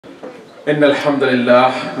إن الحمد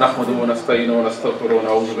لله نحمده ونستعينه ونستغفره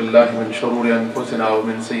ونعوذ بالله من شرور أنفسنا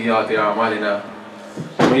ومن سيئات أعمالنا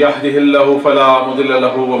من يهده الله فلا مضل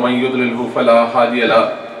له ومن يضلله فلا هادي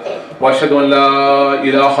له وأشهد أن لا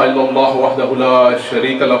إله إلا الله وحده لا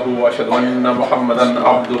شريك له وأشهد أن محمدا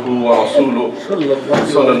عبده ورسوله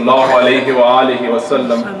صلى الله عليه وآله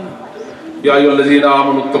وسلم يا أيها الذين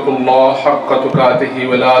آمنوا اتقوا الله حق تقاته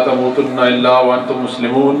ولا تموتن إلا وأنتم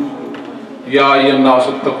مسلمون يا أيها الناس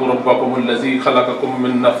اتقوا ربكم الذي خلقكم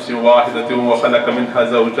من نفس واحدة وخلق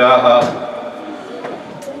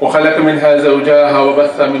منها زوجها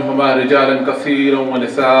وبث منهما رجالا كثيرا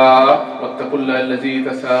ونساء واتقوا الله الذي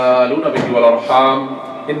تساءلون به والأرحام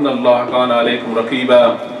إن الله كان عليكم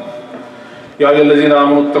رقيبا يا أيها الذين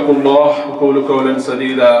آمنوا اتقوا الله وقولوا قولا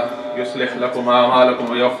سديدا يصلح لكم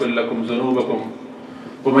أعمالكم ويغفر لكم ذنوبكم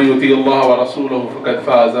ومن يطيع الله ورسوله فقد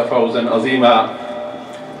فاز فوزا عظيما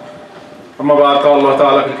أما بعد قال الله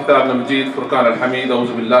تعالى في الكتاب المجيد فرقان الحميد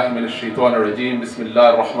أعوذ بالله من الشيطان الرجيم بسم الله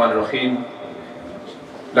الرحمن الرحيم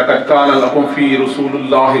لقد كان لكم في رسول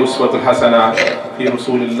الله أسوة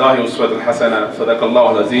حسنة صدق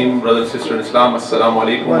الله العظيم. Brothers and sisters in Islam, Assalamu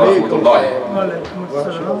alaikum wa rahmatullahi.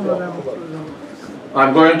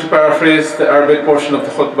 I'm going to paraphrase the Arabic portion of the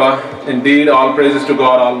khutbah. Indeed, all praises to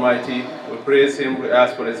God Almighty. We praise Him, we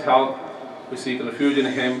ask for His help, we seek refuge in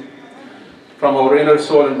Him from our inner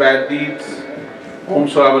soul and bad deeds.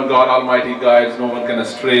 Whomsoever God Almighty guides, no one can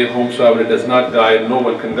astray. Whomsoever He does not guide, no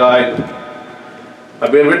one can guide. I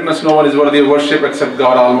bear witness no one is worthy of worship except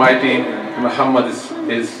God Almighty. Muhammad is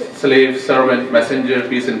His slave, servant, messenger,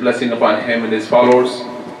 peace and blessing upon Him and His followers.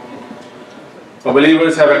 For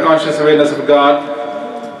believers have a conscious awareness of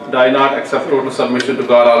God, die not except total submission to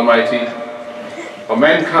God Almighty. For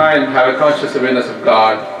mankind have a conscious awareness of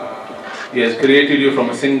God. He has created you from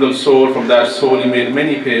a single soul. From that soul He made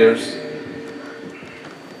many pairs.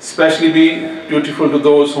 Especially be dutiful to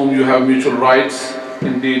those whom you have mutual rights.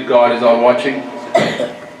 Indeed, God is all watching.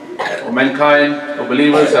 O mankind, O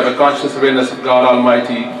believers, have a conscious awareness of God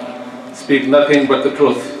Almighty. Speak nothing but the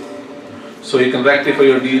truth, so He can rectify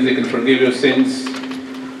your deeds, He can forgive your sins.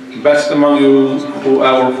 Best among you,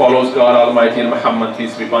 whoever follows God Almighty and Muhammad,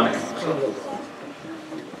 peace be upon him.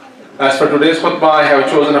 As for today's khutbah, I have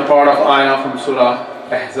chosen a part of ayah from Surah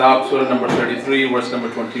Ejaz, Surah number 33, verse number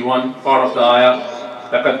 21. Part of the ayah,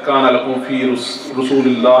 لَقَدْ كَانَ لَكُمْ فِي رُسُولِ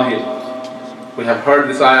اللَّهِ. We have heard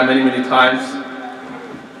this ayah many, many times.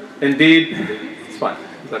 Indeed, it's fine.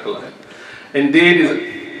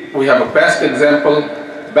 Indeed, we have a best example,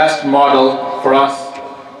 best model for us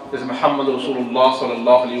is Muhammad Rasulullah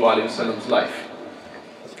sallallahu alaihi wasallam's life.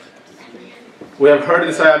 We have heard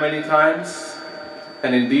this ayah many times,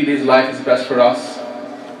 and indeed his life is best for us.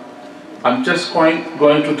 I'm just going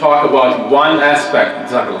to talk about one aspect.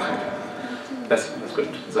 That's good.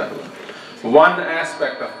 One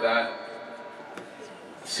aspect of that.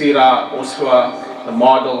 Sirah, Uswa, the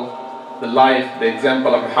model, the life, the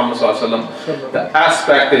example of Muhammad sallallahu alaihi wasallam. The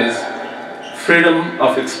aspect is freedom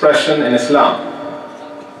of expression in Islam.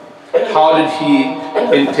 How did he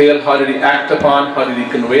entail, how did he act upon, how did he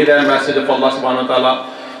convey that message of Allah subhanahu wa ta'ala?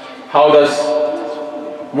 How does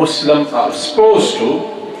Muslims are supposed to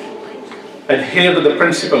adhere to the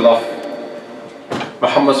principle of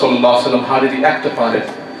Muhammad sallallahu alaihi wasallam? How did he act upon it?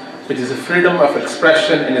 Which is a freedom of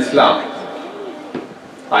expression in Islam.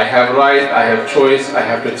 I have right, I have choice, I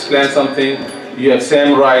have to explain something. You have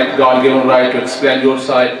same right, God-given right to explain your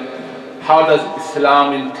side. How does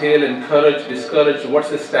Islam entail, encourage, discourage? What's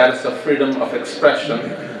the status of freedom of expression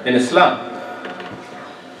in Islam?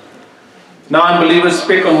 Non-believers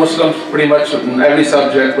pick on Muslims pretty much on every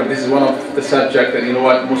subject, but this is one of the subjects that, you know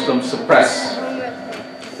what, Muslims suppress.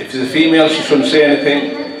 If she's a female, she shouldn't say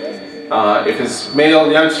anything. If it's male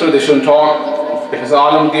youngster, they shouldn't talk. If it's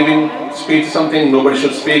alim giving speech something, nobody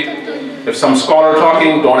should speak. If some scholar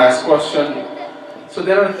talking, don't ask question. So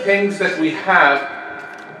there are things that we have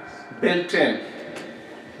built in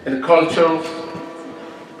the culture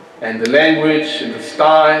and the language and the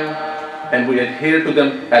style, and we adhere to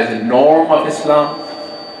them as a norm of Islam,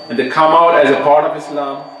 and they come out as a part of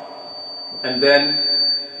Islam. And then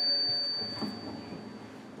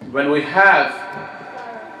when we have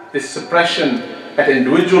this suppression at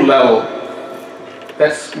individual level,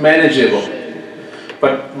 that's manageable.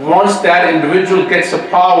 But once that individual gets a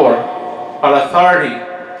power or authority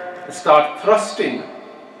and start thrusting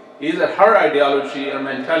either her ideology or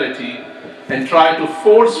mentality and try to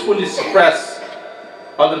forcefully suppress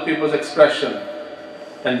other people's expression,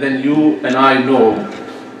 and then you and I know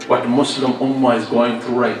what Muslim Ummah is going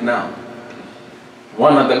through right now.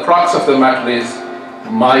 One of the crux of the matter is,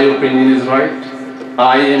 my opinion is right,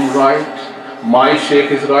 I am right, my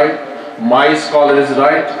sheikh is right. my scholar is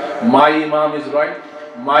right, my imam is right,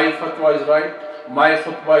 my fatwa is right, my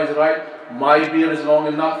khutbah is right, my beard is long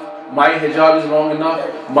enough, my hijab is long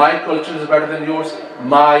enough, my culture is better than yours,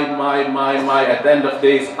 my. At the end of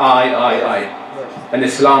days, I. And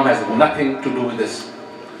Islam has nothing to do with this.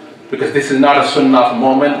 Because this is not a sunnah of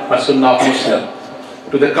moment, a sunnah of Muslim.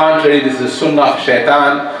 To the contrary, this is a sunnah of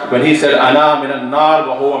shaitan when he said, Ana min al-nar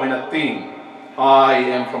wa huwa min al-teen. I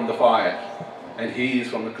am from the fire and he is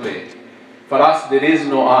from the clay. For us, there is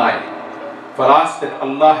no I. For us, that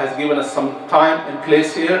Allah has given us some time and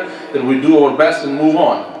place here, that we do our best and move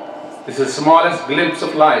on. This is the smallest glimpse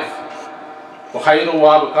of life. The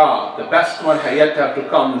best one yet to have to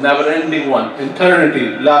come, never-ending one,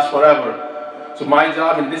 eternity, lasts forever. So my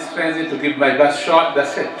job in this transit to give my best shot,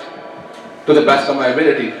 that's it. To the best of my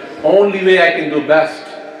ability. Only way I can do best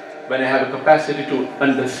when I have a capacity to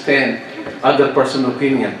understand other person's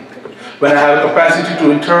opinion. When I have a capacity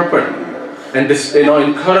to interpret and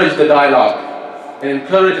encourage the dialogue and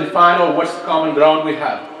encourage and find out what's the common ground we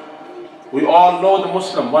have. We all know the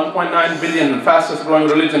Muslim, 1.9 billion, fastest growing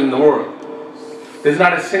religion in the world. There's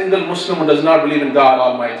not a single Muslim who does not believe in God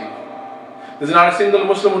Almighty. There's not a single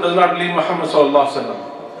Muslim who does not believe in Muhammad sallallahu alaihi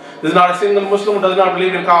wasallam. There's not a single Muslim who does not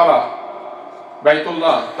believe in Kaaba,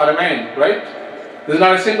 Baytullah, Haramain, right? There's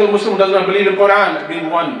not a single Muslim who does not believe in Quran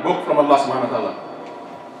being one book from Allah subhanahu wa ta'ala.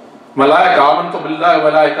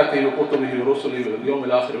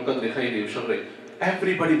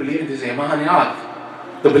 Everybody believes in this imaniyat,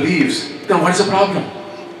 the beliefs. Then what is the problem?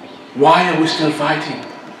 Why are we still fighting?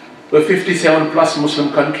 We're 57 plus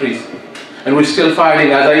Muslim countries and we're still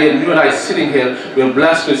fighting. As you and I sitting here, we're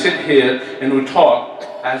blessed to sit here and we talk.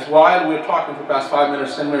 As while we're talking for the past 5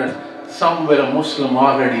 minutes, 10 minutes, somewhere a Muslim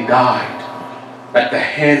already died at the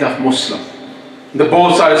hand of Muslim. The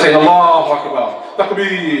both sides saying, Allahu Akbar,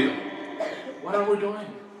 Takbir. What are we doing?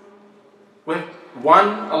 With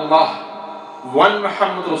one Allah, one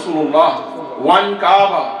Muhammad Rasulullah, one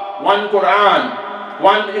Kaaba, one Quran,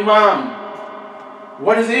 one Imam.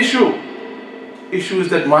 What is the issue? Issue is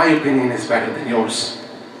that my opinion is better than yours.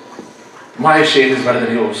 My shade is better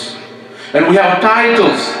than yours. And we have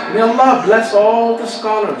titles. May Allah bless all the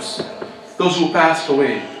scholars, those who passed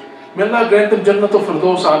away. May Allah grant them Jannatul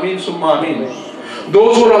Firdaus, Ameen, Summa Ameen.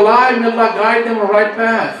 Those who are alive, may Allah guide them on the right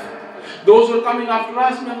path. Those who are coming after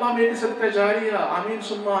us, may Allah make it Sadaqah Jariyah, Ameen,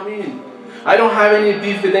 Summa Ameen. I don't have any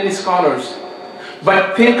beef with any scholars.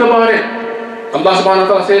 But think about it. Allah subhanahu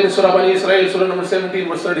wa ta'ala said in Surah Bani Israel, Surah number 17,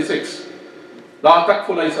 verse 36. La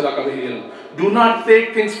takfu laysa laka bihi ilm. Do not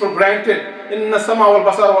take things for granted. Inna sama wal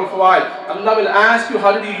basar wal fawaid. Allah will ask you,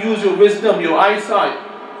 how did you use your wisdom, your eyesight?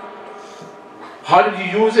 How did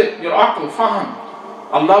you use it? Your aql, faham.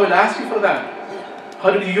 Allah will ask you for that.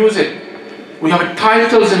 How did you use it? We have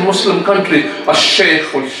titles in Muslim countries.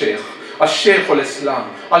 Al-Shaykh al-Shaykh, Al-Shaykh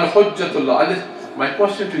al-Islam, Al-Hujjatullah. My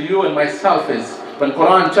question to you and myself is, when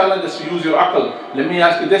Quran challenges us to use your aql, let me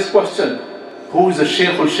ask you this question. Who is the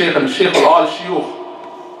Shaykh al-Shaykh and Shaykh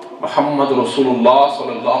al-Shuyukh? Muhammad Rasulullah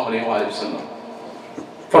sallallahu alayhi wa sallam.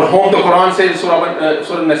 For whom the Quran says,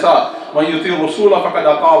 Surah Nisa, when you think Rasulullah faqad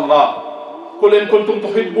ata Allah. قُلْ إِن كُنْتُمْ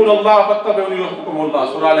تُحِبُّونَ اللَّهَ فَاتَّبِعُونِي يُحْبِبْكُمُ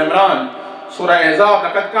اللَّهُ. Surah Al-Imran, Surah Ejaz,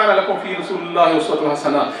 لَقَدْ كَانَ لَكُمْ فِي رَسُولِ اللَّهِ أُسْوَةٌ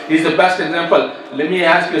حَسَنَةٌ. He's the best example. Let me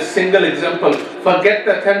ask you a single example. Forget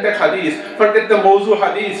the authentic hadith, forget the mawzu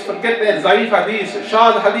hadith, forget the zaif hadith,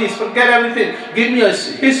 shaz hadith, forget everything. Give me a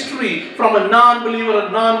history from a non-believer,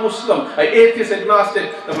 a non-Muslim, an atheist,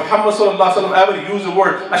 agnostic, that Muhammad sallallahu alaihi wasallam ever used the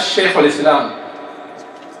word Al-Shaykh al-Islam.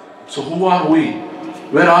 So who are we?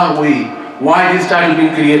 Where are we? Why is this title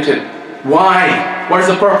being created? Why? What is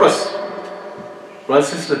the purpose?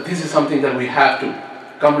 Brothers and sisters, this is something that we have to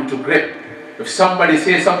come into grip. If somebody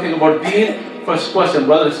says something about deen, first question,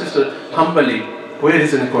 brother and sister, humbly, where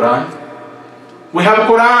is it in the Quran? We have a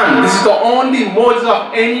Quran. This is the only mu'jiza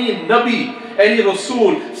of any Nabi, any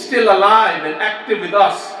Rasul still alive and active with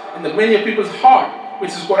us in the many people's heart,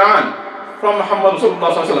 which is Quran from Muhammad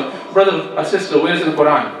Rasulullah sallallahu alaihi wasallam. Brother or sister, where is it in the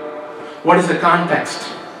Quran? What is the context?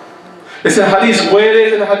 It's in Hadith. Where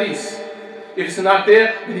is it in the Hadith? If it's not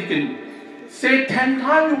there, then you can say 10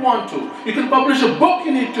 times you want to. You can publish a book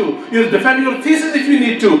you need to. You defend your thesis if you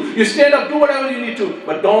need to. You stand up, do whatever you need to.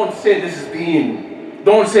 But don't say this is deen.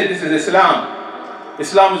 Don't say this is Islam.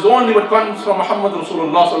 Islam is only what comes from Muhammad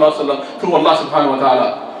Rasulullah sallallahu alaihi wasallam through Allah subhanahu wa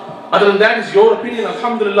ta'ala. Other than that is your opinion,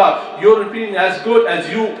 alhamdulillah. Your opinion as good as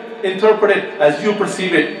you interpret it, as you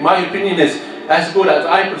perceive it. My opinion is as good as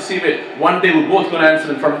I perceive it. One day we're both going to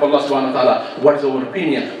answer in front of Allah subhanahu wa ta'ala what is our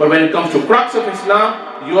opinion. But when it comes to crux of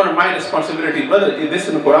Islam, your and my responsibility. Brother, is this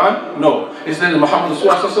in the Quran? No. Is this in Muhammad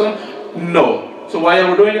Rasulullah? No. So why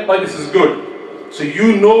are we doing it? Why this is good. So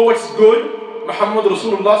you know what's good. Muhammad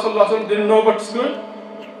Rasulullah sallallahu alaihi wasallam didn't know what's good.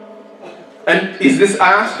 And is this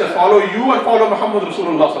asked to follow you or follow Muhammad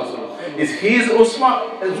Rasulullah sallallahu alaihi wasallam? Is his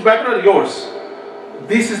uswa is better or yours?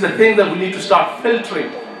 This is the thing that we need to start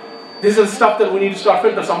filtering. This is the stuff that we need to start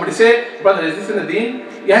filtering. Somebody say, brother, is this in the deen?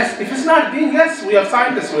 Yes. If it's not deen, yes. We have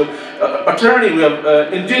scientists, we have attorney, we have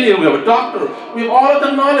engineer, we have a doctor. We have all of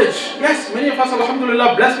the knowledge. Yes, many of us,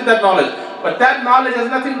 alhamdulillah, blessed with that knowledge. But that knowledge has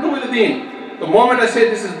nothing to do with the deen. The moment I say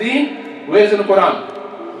this is deen, where is it in the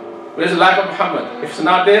Quran? Where is the life of Muhammad? If it's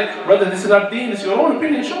not there, brother, this is not deen, it's your own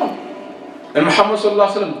opinion, sure. And Muhammad sallallahu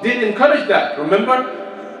alaihi wasallam did encourage that. Remember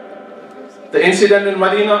the incident in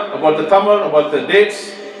Medina about the tamar, about the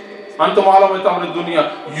dates? Antum alam bi tamr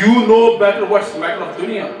dunya. You know better what's the matter of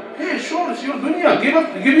dunya. Hey, sure, it's your dunya.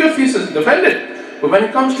 Give your thesis, defend it. But when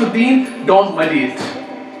it comes to deen, don't muddy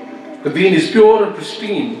it. The deen is pure and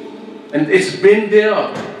pristine. And it's been there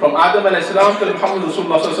from Adam alayhi salam to Muhammad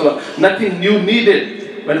Rasulullah sallallahu alaihi wasallam. Nothing new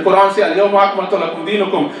needed. When the Quran says, Al-yawma akmaltu lakum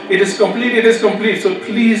deenukum, it is complete. So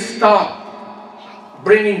please stop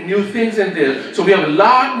bringing new things in there. So we have a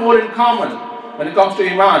lot more in common when it comes to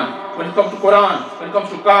Iman, when it comes to Quran, when it comes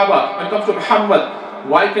to Kaaba, when it comes to Muhammad.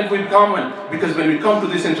 Why can't we be common? Because when we come to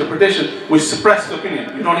this interpretation, we suppress the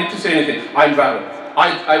opinion. You don't need to say anything. I'm valid.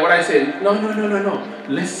 What I say, no.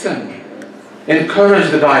 Listen.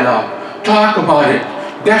 Encourage the dialogue. Talk about it.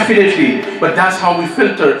 Definitely. But that's how we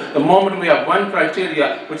filter the moment we have one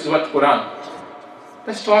criteria, which is what Quran.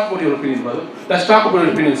 Let's talk about your opinion, brother. Let's talk about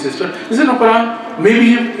your opinion, sister. Is it in the Quran? Maybe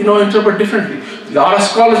you interpret differently. A lot of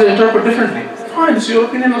scholars interpret differently. Fine, it's your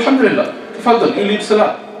opinion, alhamdulillah. Tafaddal, you lead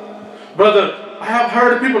salah. Brother, I have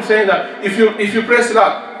heard people saying that if you pray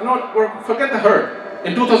salah, forget the herd.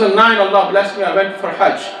 In 2009, Allah blessed me, I went for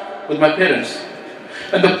Hajj with my parents.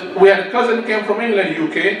 And we had a cousin who came from England,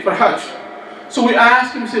 UK, for Hajj. So we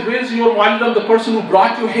asked him, said, where's your muallim, the person who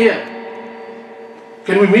brought you here?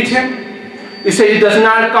 Can we meet him? He said, it does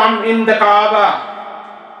not come in the Kaaba.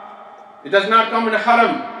 It does not come in the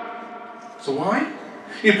Haram. So why?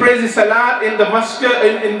 He prays his salat in the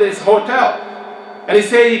masjid, in this hotel. And he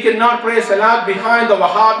said he cannot pray salat behind the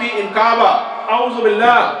Wahhabi in Kaaba. A'udhu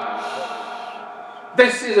billah.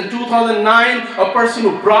 This is in 2009, a person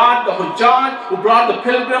who brought the Hujjaj, who brought the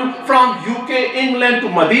pilgrim from UK, England to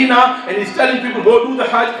Medina, and he's telling people, go do the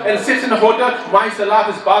Hajj and sits in a hotel. My salat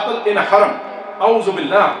is batal in a haram. A'udhu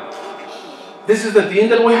billah. This is the deen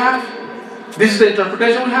that we have. This is the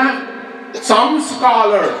interpretation we have. Some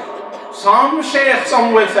scholar, some sheikh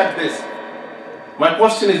somewhere said this. My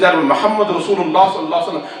question is that when Muhammad Rasulullah sallallahu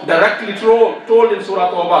alaihi wasallam directly told in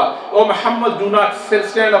Surah Tawbah, oh Muhammad, do not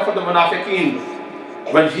stand up for the munafiqeen,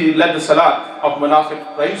 when he led the salat of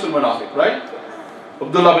munafiq, Ra'isul Munafiq, right?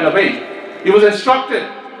 Abdullah bin Ubay. He was instructed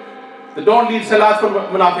that don't lead salat for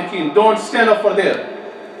munafiqeen, don't stand up for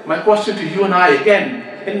there. My question to you and I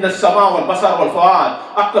again, in the sama wal basar wal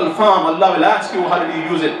fuad, aqal fam, Allah will ask you, how did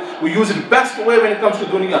you use it? We use it best way when it comes to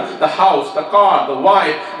dunya. The house, the car, the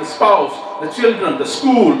wife, the spouse, the children, the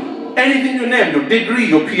school, anything you name, your degree,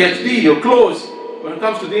 your PhD, your clothes. When it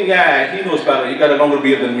comes to deen, yeah, he knows better, he got a longer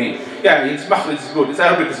beard than me. Yeah, his makhraj is good, his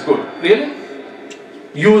Arabic is good. Really?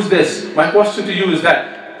 Use this. My question to you is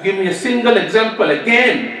that, give me a single example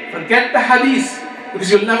again. Forget the hadith,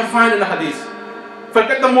 because you'll never find in the hadith.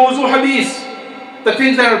 Forget the mawzu hadith. The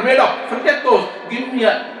things that are made up, forget those. Give me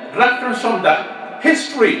a reference from the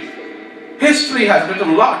history. History has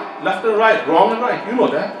written a lot, left and right, wrong and right, you know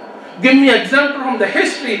that. Give me an example from the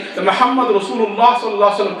history that Muhammad Rasulullah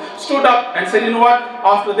sallallahu alaihi wasallam stood up and said, you know what,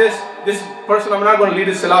 after this person, I'm not going to lead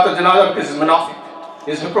his salat al-janazah because he's munafiq,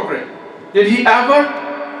 he's a hypocrite. Did he ever?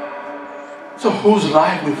 So whose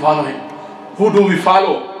life we following? Who do we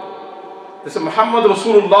follow? This is Muhammad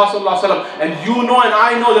Rasulullah sallallahu alaihi wasallam, and you know and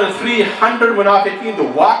I know there are 300 munafiqeen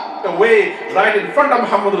that walked away right in front of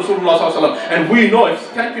Muhammad Rasulullah sallallahu alaihi wasallam, and we know if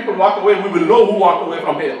 10 people walk away, we will know who walked away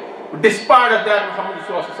from here. Despite of that, Muhammad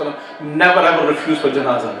Rasulullah sallallahu alaihi wasallam never ever refused for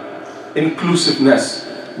janazah. Inclusiveness,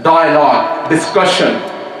 dialogue, discussion.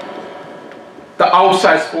 The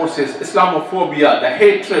outside forces, Islamophobia, the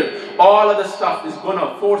hatred, all of the stuff is going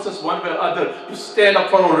to force us one way or other to stand up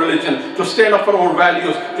for our religion, to stand up for our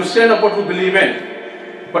values, to stand up what we believe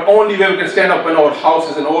in. But only way we can stand up when our house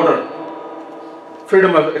is in order.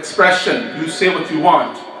 Freedom of expression, you say what you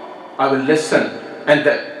want, I will listen. And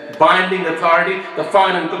the binding authority, the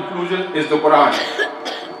final conclusion is the Quran.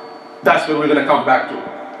 That's where we're going to come back to.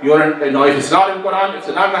 If it's not in Quran, if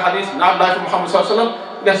it's not in the Hadith, not life of Muhammad sallallahu alaihi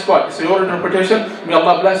wasallam, guess what? It's your interpretation. May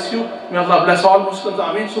Allah bless you. May Allah bless all Muslims.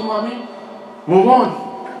 Ameen, summa ameen. Move on.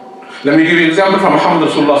 Let me give you an example from Muhammad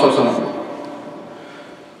Rasulullah sallallahu alaihi wasallam.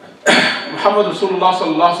 Muhammad Rasulullah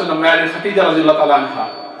sallallahu alaihi wasallam married Khadija radiallahu ta'ala anha.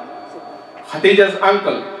 Khadija's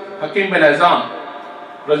uncle, Hakim bin Hizam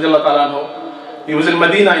radiallahu ta'ala anhu, he was in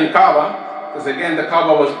Medina in Kaaba, because again the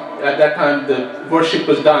Kaaba was, at that time the worship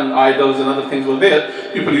was done, idols and other things were there,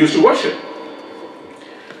 people used to worship.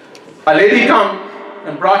 A lady came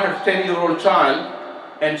and brought her 10-year-old child,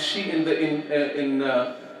 and she in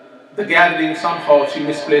the gathering somehow she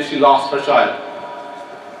misplaced, she lost her child.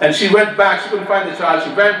 And she went back, she couldn't find the child, she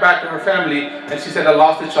went back to her family and she said, I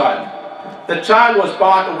lost the child. The child was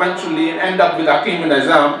bought eventually and ended up with Hakim bin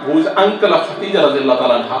Hizam, who is uncle of Khadija radiallahu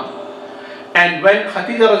ta'ala anha. And when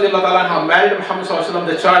Khadija radiallahu ta'ala anha married Muhammad sallallahu alaihi wasallam,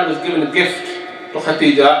 the child was given a gift to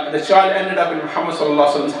Khadija. The child ended up in Muhammad sallallahu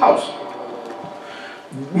alaihi wasallam's house.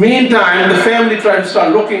 Meantime, the family tried to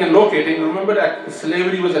start looking and locating. Remember that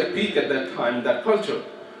slavery was at peak at that time, that culture.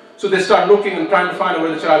 So they start looking and trying to find out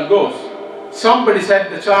where the child goes. Somebody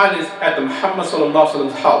said the child is at the Muhammad sallallahu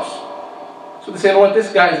alaihi wasallam's house. So they said, well,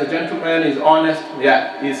 this guy is a gentleman, he's honest.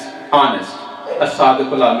 Yeah, he's honest.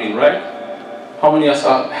 As-Sadiq al-Amin, right? How many of us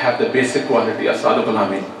have the basic quality, As-Sadiq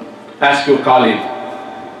al-Amin? Ask your colleague.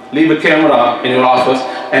 Leave a camera in your office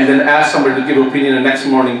and then ask somebody to give an opinion the next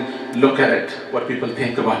morning. Look at it, what people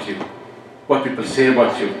think about you, what people say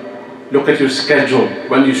about you. Look at your schedule,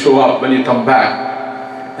 when you show up, when you come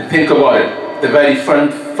back, and think about it. The very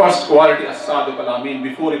first quality, As-Sadiq al-Amin,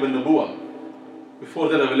 before even Nubuwwah, before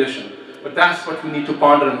the revelation. But that's what we need to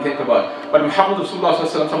ponder and think about. But Muhammad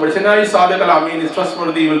Rasulullah, somebody said, no, he's Sadiq al-Amin, he's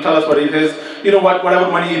trustworthy, he will tell us what it is. You know what,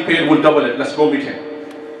 whatever money he paid, we'll double it, let's go meet him.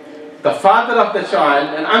 The father of the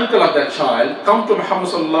child, an uncle of that child, come to Muhammad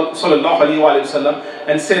sallallahu alaihi wasallam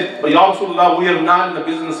and said, Ya Rasulullah, we are not in the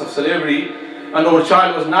business of slavery, and our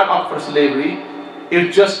child was not up for slavery.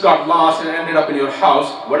 It just got lost and ended up in your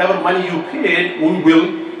house. Whatever money you paid, we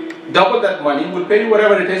will double that money. We'll pay you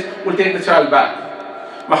whatever it is. We'll take the child back.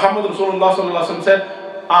 Muhammad Rasulullah sallallahu alaihi wasallam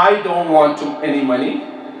said, I don't want any money,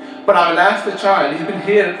 but I will ask the child. He's been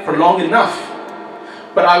here for long enough.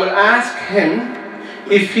 But I will ask him,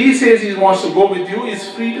 if he says he wants to go with you, he's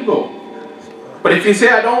free to go. But if he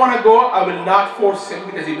says, I don't want to go, I will not force him,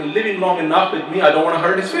 because he's been living long enough with me, I don't want to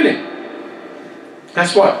hurt his feeling.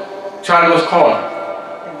 Guess what? Child was called.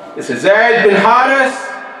 He says, Zayd bin Haris,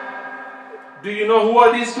 do you know who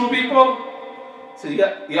are these two people? He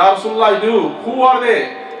said, Ya Rasulullah, I do. Who are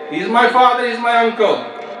they? He's my father, he's my uncle.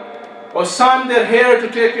 Oh son, they're here to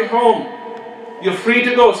take you home. You're free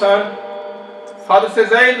to go, son. Father says,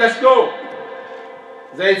 Zayd, let's go.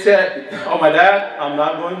 Zayd said, oh my dad, I'm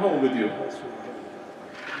not going home with you.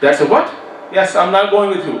 Dad said, what? Yes, I'm not going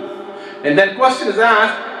with you. And then question is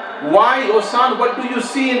asked, why, oh son, what do you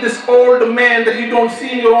see in this old man that you don't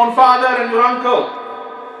see in your own father and your uncle?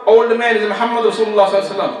 Old man is Muhammad Rasulullah sallallahu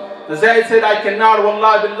alaihi wasallam. The Zayd said, I cannot,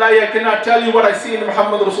 wallahi billahi, I cannot tell you what I see in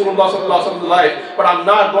Muhammad Rasulullah sallallahu alaihi wasallam's life, but I'm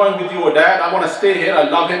not going with you, dad. I want to stay here, I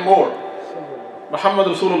love him more. Muhammad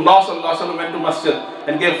Rasulullah sallallahu alaihi wasallam went to Masjid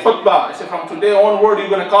and gave khutbah. He said, from today onward, you're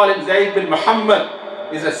going to call him Zayd bin Muhammad.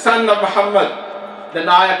 He's a son of Muhammad. Then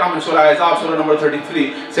the ayah comes in Surah Ejaz, Surah number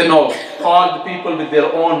 33. Say, no, call the people with their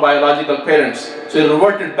own biological parents. So he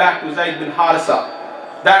reverted back to Zayd bin Harisa.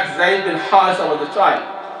 That Zayd bin Harisa was the child.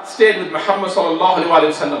 Stayed with Muhammad sallallahu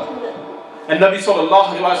alaihi wasallam. And Nabi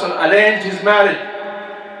sallallahu alaihi wasallam arranged his marriage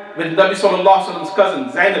with Nabi sallallahu alaihi wasallam's cousin,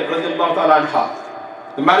 Zainab radiallahu ta'ala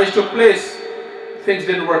anha. The marriage took place. Things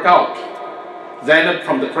didn't work out. Zainab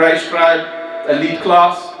from the Quraysh tribe, elite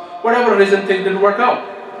class, whatever reason, things didn't work out.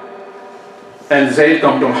 And Zayd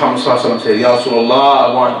come to Muhammad sallallahu alaihi wasallam and said, Ya Rasulullah,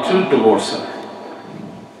 I want to divorce her.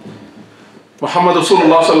 Muhammad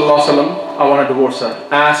Rasulullah sallallahu alaihi wasallam, I want to divorce her.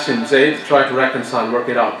 Asked him, Zayd, try to reconcile, work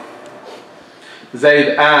it out.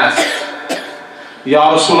 Zayd asked,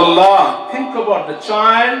 Ya Rasulullah, think about the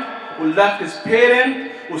child who left his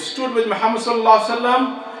parent, who stood with Muhammad sallallahu alaihi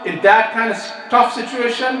wasallam in that kind of tough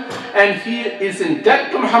situation, and he is in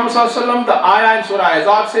debt to Muhammad sallallahu alaihi wasallam. The ayah in Surah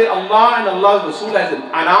Ejaz say Allah and Allah's Rasul has an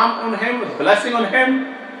anam on him, a blessing on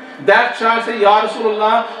him. That child say, Ya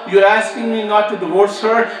Rasulullah, you're asking me not to divorce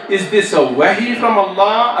her. Is this a wahi from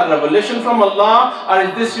Allah, a revelation from Allah, or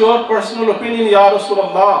is this your personal opinion, Ya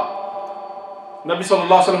Rasulullah? Nabi sallallahu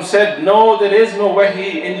alaihi wasallam said, no, there is no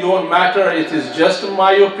wahi in your matter. It is just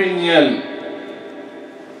my opinion.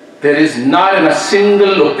 There is not a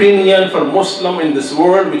single opinion for Muslim in this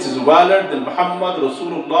world which is valid than Muhammad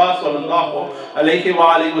Rasulullah sallallahu alaihi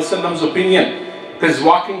wasallam's opinion. Because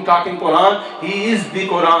walking, talking Quran, he is the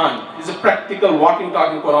Quran. He's a practical walking,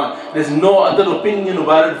 talking Quran. There's no other opinion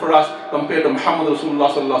valid for us compared to Muhammad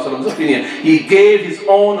Rasulullah sallallahu alaihi wasallam's opinion. He gave his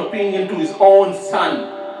own opinion to his own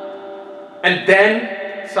son. And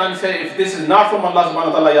then son said, if this is not from Allah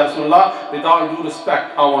subhanahu wa ta'ala, Ya Rasulullah, with all due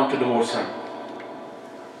respect, I want to divorce her.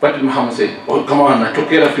 What did Muhammad say? Oh, come on, I took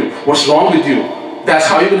care of you. What's wrong with you? That's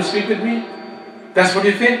how you're going to speak with me? That's what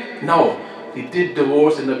you think? No. He did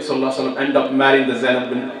divorce, and Nabi sallallahu alaihi wasallam ended up marrying the Zainab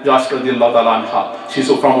bin Jahsh radiyallahu ta'ala anha. She's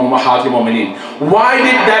from Ummahat al-Mu'mineen. Why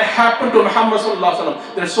did that happen to Muhammad sallallahu alaihi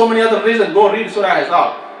wasallam? There are so many other reasons. Go read Surah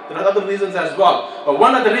Ejaz. There are other reasons as well. But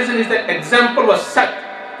one of the reasons is that example was set.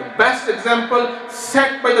 The best example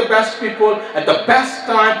set by the best people at the best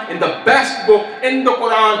time in the best book in the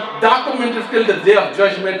Quran, documented till the day of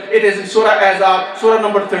judgment. It is in Surah Ejaz, Surah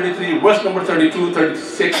number 33, verse number 32,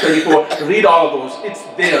 36, 34. Read all of those. It's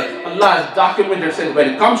there. Allah has documented, said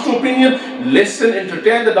when it comes to opinion, listen,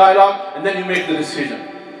 entertain the dialogue, and then you make the decision.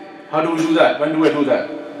 How do we do that? When do I do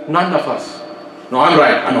that? None of us. No, I'm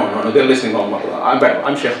right. No, they're listening. No, I'm better.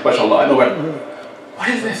 I'm Sheikh, mashallah. I know better. What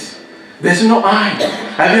is this? There's no I.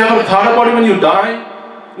 Have you ever thought about it when you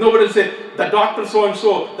die? Nobody will say, the doctor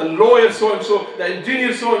so-and-so, the lawyer so-and-so, the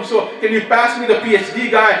engineer so-and-so, can you pass me the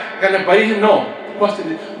PhD guy? Can I bury him? No.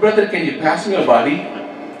 Brother, can you pass me a body?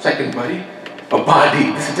 Second body? A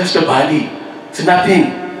body. This is just a body. It's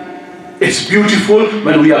nothing. It's beautiful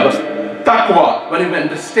when we have taqwa, when you have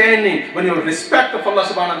understanding, when you have respect of Allah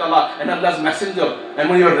subhanahu wa ta'ala and Allah's messenger, and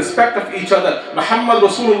when you have respect of each other. Muhammad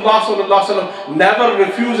Rasulullah sallallahu alaihi wasallam never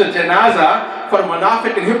refused a janazah for a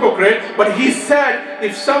munafiq and hypocrite, but he said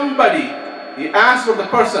if somebody, he asked for the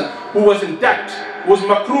person who was in debt, who was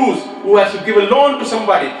makruz, who has to give a loan to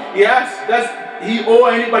somebody, he asked, does he owe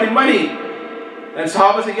anybody money? And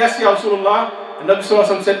Sahaba said, yes, Ya Rasulullah. And Nabi sallallahu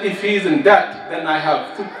alaihi wasallam said, if he is in debt, then I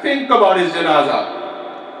have to think about his janazah.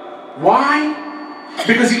 Why?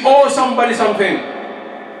 Because he owes somebody something.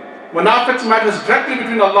 Munafiqs matters directly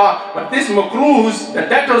between Allah, but this makruz, the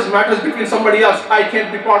debtors matters between somebody else. I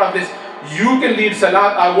can't be part of this. You can lead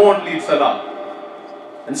salat, I won't lead salat.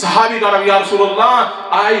 And Sahabi got up, Ya Rasulullah,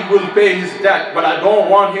 I will pay his debt, but I don't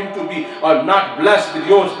want him to be not blessed with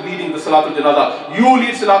yours leading the Salatul Janazah. You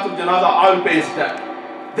lead Salatul Janazah, I will pay his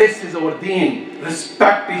debt. This is our deen.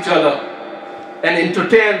 Respect each other and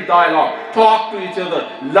entertain dialogue. Talk to each other.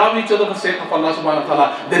 Love each other for the sake of Allah subhanahu wa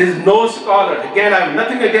ta'ala. There is no scholar. Again, I have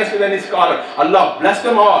nothing against with any scholar. Allah bless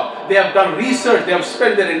them all. They have done research. They have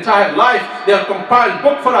spent their entire life. They have compiled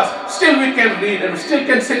book for us. Still we can read and we still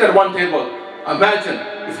can sit at one table. Imagine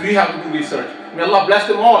if we have to do research. May Allah bless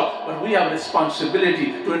them all. But we have a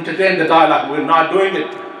responsibility to entertain the dialogue. We're not doing it.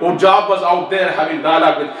 Our job was out there having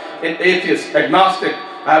dialogue with atheists, agnostic,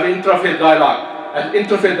 having interfaith dialogue. And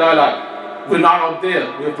interfaith dialogue. We're not out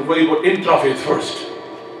there. We have to worry about intrafaith first.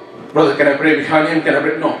 Brother, can I pray behind him? Can I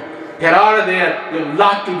pray? No. Get out of there. You have a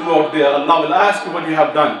lot to do out there. Allah will ask you what you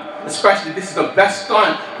have done. Especially this is the best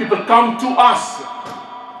time. People come to us.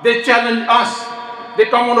 They challenge us. They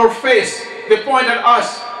come on our face. They point at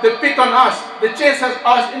us. They pick on us. They chase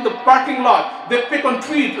us in the parking lot. They pick on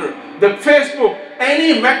Twitter, the Facebook.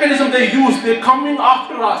 Any mechanism they use, they're coming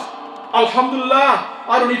after us. Alhamdulillah.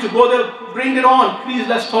 I don't need to go there. Bring it on. Please,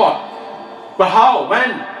 let's talk. But how?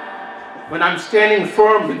 When I'm standing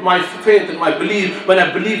firm with my faith and my belief, when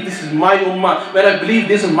I believe this is my ummah, when I believe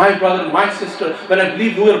this is my brother and my sister, when I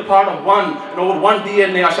believe we are part of one, and over one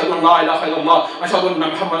DNA, ashhadu an la ilaha illallah, ashhadu anna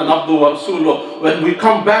Muhammadan abduhu wa rasuluh. When we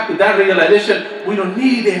come back to that realization, we don't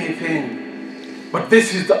need anything. But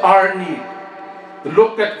this is our need.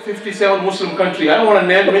 Look at 57 Muslim countries. I don't want to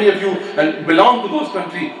name many of you and belong to those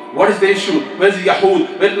countries. What is the issue? Where's the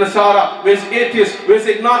Yahud? Where's Nasara? Where's atheist? Where's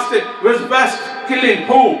agnostic? Where's West? Killing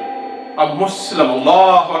who? A Muslim.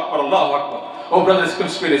 Allahu Akbar, Allahu Akbar. Oh brother, it's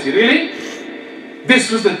conspiracy. Really?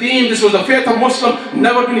 This was the deen, this was the faith of Muslim,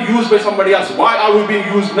 never been used by somebody else. Why are we being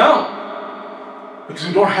used now? Because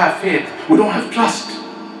we don't have faith. We don't have trust.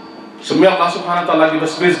 So may Allah subhanahu wa ta'ala give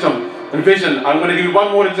us wisdom and vision. I'm going to give you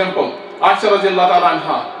one more example. Aisha radiallahu ta'ala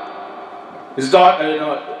anha, his daughter,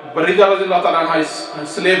 Barida radiallahu ta'ala anha, his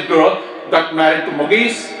slave girl, got married to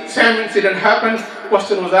Mughis. Same incident happened.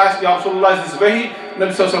 Question was asked, Ya Rasulullah, is this wahi?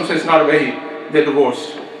 Nabi sallallahu alayhi wa sallam says, not a wahi. They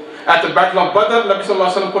divorced. At the Battle of Badr, Nabi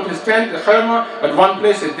sallallahu alayhi wa sallam put his tent, the khayma, at one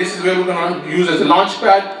place, said, this is where we're going to use as a launch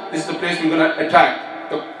pad. This is the place we're going to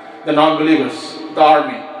attack the non-believers, the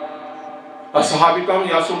army. A Sahabi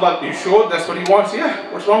comes, Ya Rasulullah, are you sure that's what he wants?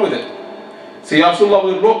 Yeah, what's wrong with it? Say, Ya Rasulullah,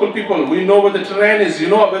 we're local people. We know where the terrain is. You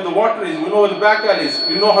know where the water is. We know where the back alley is.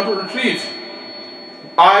 We know how to retreat.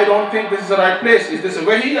 I don't think this is the right place. Is this a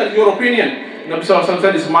wahi or your opinion? Nabi sallallahu alayhi wa sallam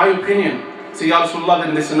said, it's my opinion. Say, Ya Rasulullah,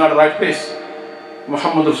 then this is not the right place.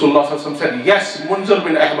 Muhammad Rasulullah sallallahu alayhi wa sallam said, yes, Munzir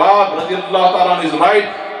bin Ahbab radiallahu ta'ala is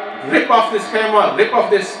right. Rip off this khayma, rip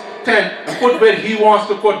off this tent and put where he wants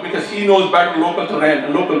to put because he knows better local terrain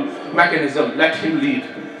and local mechanism. Let him lead.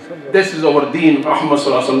 This is our deen, Muhammad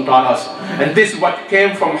sallallahu alaihi wasallam taught us. And this is what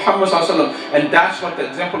came from Muhammad sallallahu alaihi wasallam. And that's what the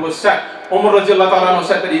example was set. Umar radiallahu ta'ala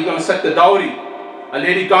said that he's going to set the dowry. A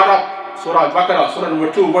lady got up, Surah Al-Baqarah, Surah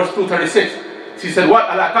number 2, verse 236. She said, what?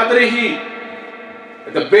 Ala qadrihi.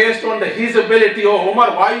 Based on his ability. Oh,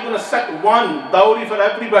 Umar, why are you going to set one dowry for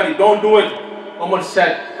everybody? Don't do it. Umar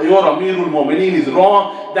said, oh, your Amirul Mu'mineen is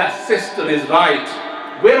wrong. That sister is right.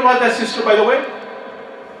 Where was that sister, by the way?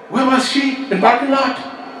 Where was she? In parking lot?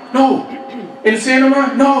 No. In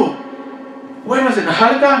cinema? No. Where was it? In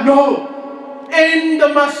Halqa? No. In the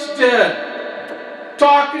masjid.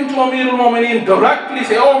 Talking to Amirul Mu'mineen directly.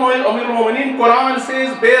 Say, oh, Amirul Mu'mineen, Quran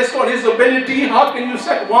says, based on his ability, how can you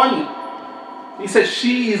set one? He said,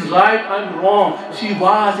 she is right, I'm wrong. She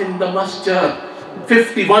was in the masjid.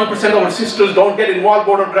 51% of our sisters don't get involved,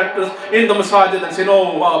 board of directors, in the masjid and say,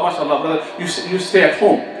 no, mashallah, brother, you stay at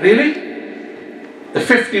home. Really? The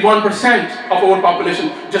 51% of our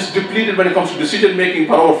population just depleted when it comes to decision making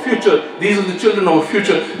for our future. These are the children of our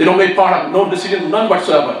future. They don't make part of no decision, none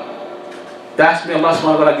whatsoever. That's may Allah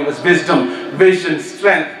subhanahu wa ta'ala give us wisdom, vision,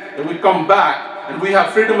 strength, and we come back and we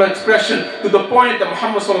have freedom of expression to the point that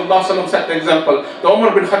Muhammad sallallahu alaihi wasallam set the example. The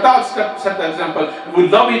Umar bin Khattab set the example. We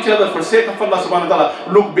love each other for sake of Allah subhanahu wa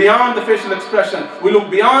ta'ala. Look beyond the facial expression. We look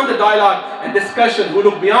beyond the dialogue and discussion. We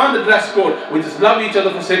look beyond the dress code. We just love each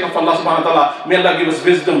other for sake of Allah subhanahu wa ta'ala. May Allah give us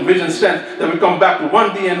wisdom, vision, strength, that we come back to one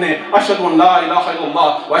DNA. Ashhadu an la ilaha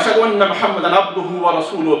illallah wa ashhadu anna Muhammadan abduhu wa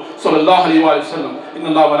rasuluhu sallallahu alayhi wa sallam. Inna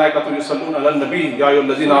Allah wa malaikatahu yusalluna ala nabi ya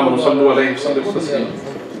ayyuhallazina amanu sallu alayhi wa sallimu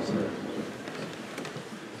taslima.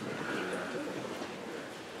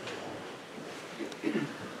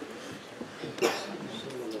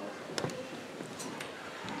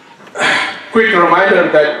 Quick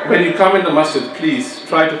reminder that when you come in the masjid, please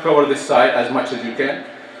try to cover this side as much as you can.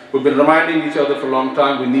 We've been reminding each other for a long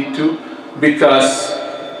time we need to, because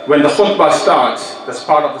when the khutbah starts, that's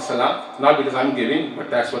part of the salah, not because I'm giving, but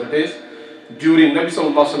that's what it is. During Nabi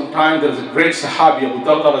sallallahu alaihi wasallam time, there was a great sahabi, Abu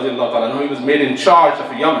Darda radiallahu ta'ala. He was made in charge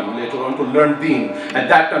of Yemen later on to learn deen. At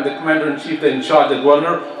that time, the commander-in-chief, the in charge, the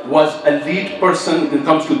governor, was a lead person when it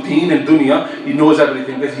comes to deen and dunya. He knows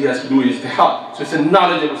everything because he has to do ijtihad. So it's a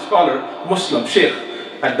knowledgeable scholar, Muslim, sheikh,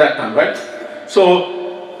 at that time, right?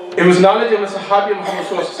 So it was knowledge of a sahabi, Muhammad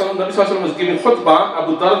sallallahu alaihi wasallam. Nabi sallallahu alaihi wasallam was giving khutbah.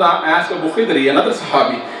 Abu Darda asked Abu Khidri, another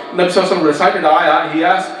sahabi. Nabi sallallahu alaihi wasallam recited ayah. He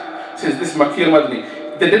asked, says this Makki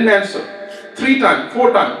al-Madani. They didn't answer. 3 times,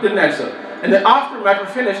 4 times, didn't answer. And then after the matter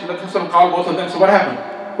finished, Nabi sallallahu called both of them. So what happened?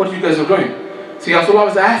 What you guys are doing? See, Rasulullah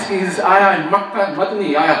was asking, is this ayah in Makkah,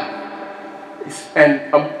 Madani ayah?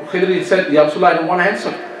 And Abu Khidri said, Ya Rasulullah, I don't want to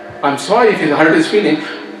answer. I'm sorry if he hurt his feeling.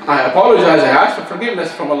 I apologize, I asked for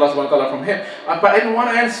forgiveness from Allah subhanahu wa ta'ala from him. But I didn't want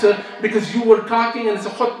to answer because you were talking and it's a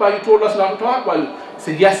khutbah, you told us not to talk. Well, he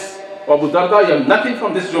said, yes, Abu Darda, you have nothing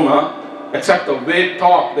from this Jummah except the vague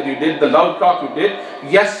talk that you did, the loud talk you did.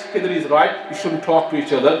 Yes, Khidri is right, you shouldn't talk to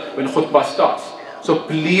each other when khutbah starts. So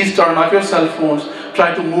please turn off your cell phones,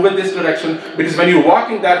 try to move in this direction, because when you're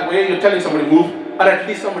walking that way, you're telling somebody move, or at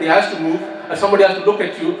least somebody has to move, or somebody has to look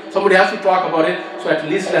at you, somebody has to talk about it. So at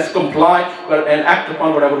least let's comply and act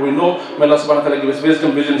upon whatever we know. May Allah subhanahu wa ta'ala give us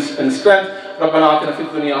wisdom, vision and strength. ربنا آتنا في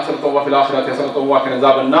الدنيا حسنة وفي الآخرة حسنة وقنا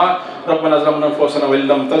عذاب النار ربنا ظلمنا أنفسنا وإن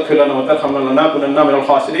لم تغفر لنا وترحمنا لنكونن من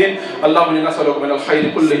الخاسرين اللهم إنا نسألك من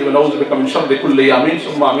الخير كله ونعوذ بك من شر كله آمين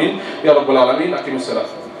ثم آمين يا رب العالمين أقم الصلاة